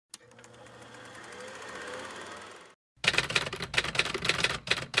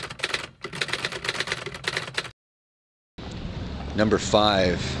Number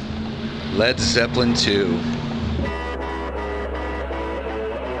 5, Led Zeppelin II.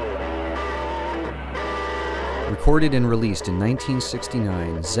 Recorded and released in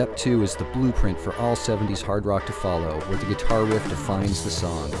 1969, Zepp 2 is the blueprint for all 70s hard rock to follow, where the guitar riff defines the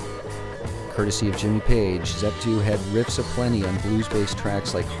song. Courtesy of Jimmy Page, Zepp 2 had riffs aplenty on blues-based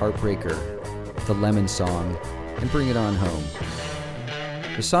tracks like Heartbreaker, The Lemon Song, and Bring It On Home.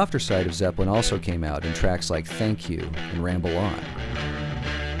 The softer side of Zeppelin also came out in tracks like Thank You and Ramble On.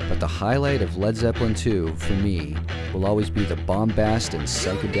 But the highlight of Led Zeppelin 2, for me, will always be the bombast and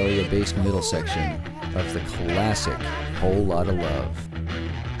psychedelia-based middle section of the classic Whole Lotta Love.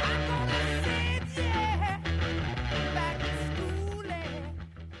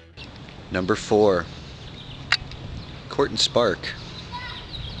 Number 4, Court and Spark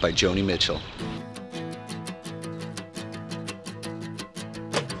by Joni Mitchell.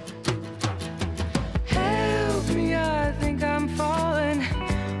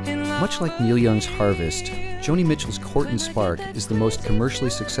 Much like Neil Young's Harvest, Joni Mitchell's Court and Spark is the most commercially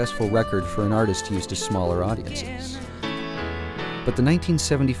successful record for an artist used to smaller audiences. But the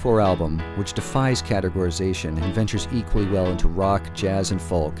 1974 album, which defies categorization and ventures equally well into rock, jazz, and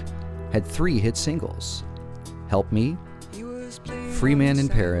folk, had 3 hit singles: Help Me, Free Man in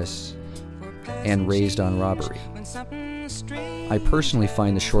Paris, and Raised on Robbery. I personally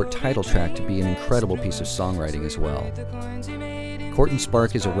find the short title track to be an incredible piece of songwriting as well. Court and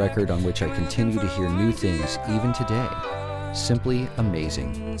Spark is a record on which I continue to hear new things even today. Simply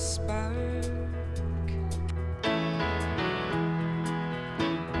amazing.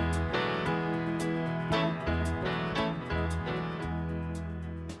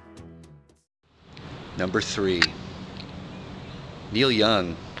 Number 3, Neil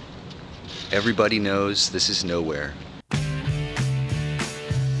Young, Everybody Knows This Is Nowhere.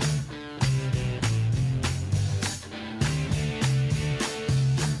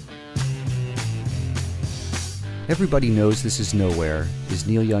 Everybody Knows This Is Nowhere is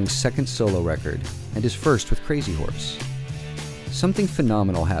Neil Young's second solo record and his first with Crazy Horse. Something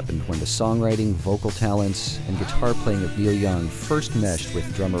phenomenal happened when the songwriting, vocal talents, and guitar playing of Neil Young first meshed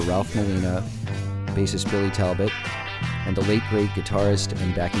with drummer Ralph Molina, bassist Billy Talbot, and the late great guitarist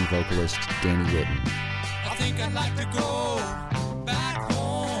and backing vocalist Danny Whitten. I think I'd like to go back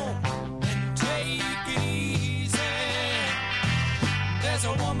home and take it easy. There's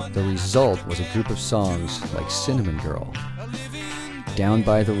a woman. The result was a group of songs like Cinnamon Girl, Down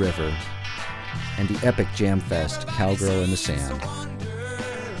by the River, and the epic jam fest Cowgirl in the Sand.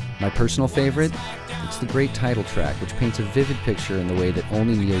 My personal favorite? It's the great title track, which paints a vivid picture in the way that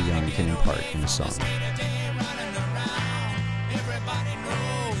only Neil Young can impart in a song.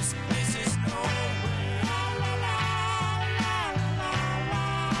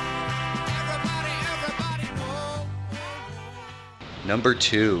 Number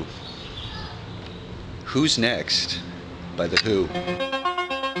 2, Who's Next by The Who.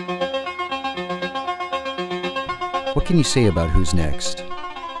 What can you say about Who's Next?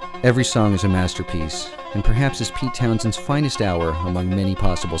 Every song is a masterpiece, and perhaps is Pete Townshend's finest hour among many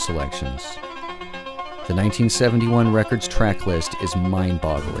possible selections. The 1971 record's track list is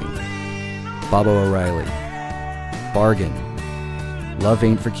mind-boggling. Baba O'Reilly, Bargain, Love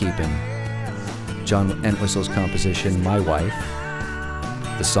Ain't for Keepin', John Entwistle's composition My Wife,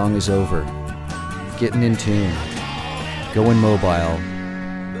 The Song Is Over, Gettin' in Tune, Goin' Mobile,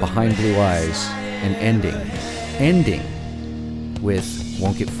 Behind Blue Eyes, and ending with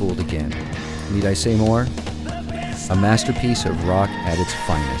Won't Get Fooled Again. Need I say more? A masterpiece of rock at its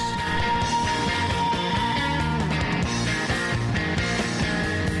finest.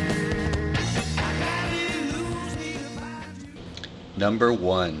 Number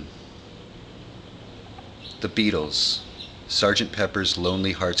 1, The Beatles, Sgt. Pepper's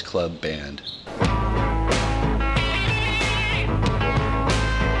Lonely Hearts Club Band.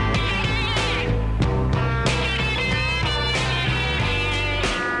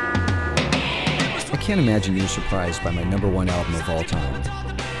 I can't imagine you're surprised by my number 1 album of all time.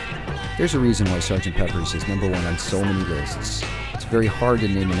 There's a reason why Sgt. Pepper's is number 1 on so many lists. It's very hard to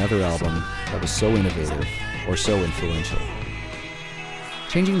name another album that was so innovative or so influential.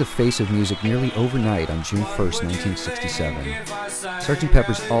 Changing the face of music nearly overnight on June 1st, 1967, Sgt.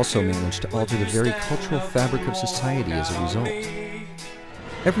 Pepper's also managed to alter the very cultural fabric of society as a result.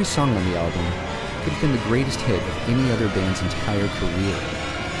 Every song on the album could have been the greatest hit of any other band's entire career.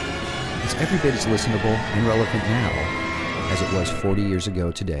 It's every bit as listenable and relevant now as it was 40 years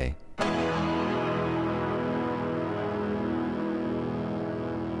ago today.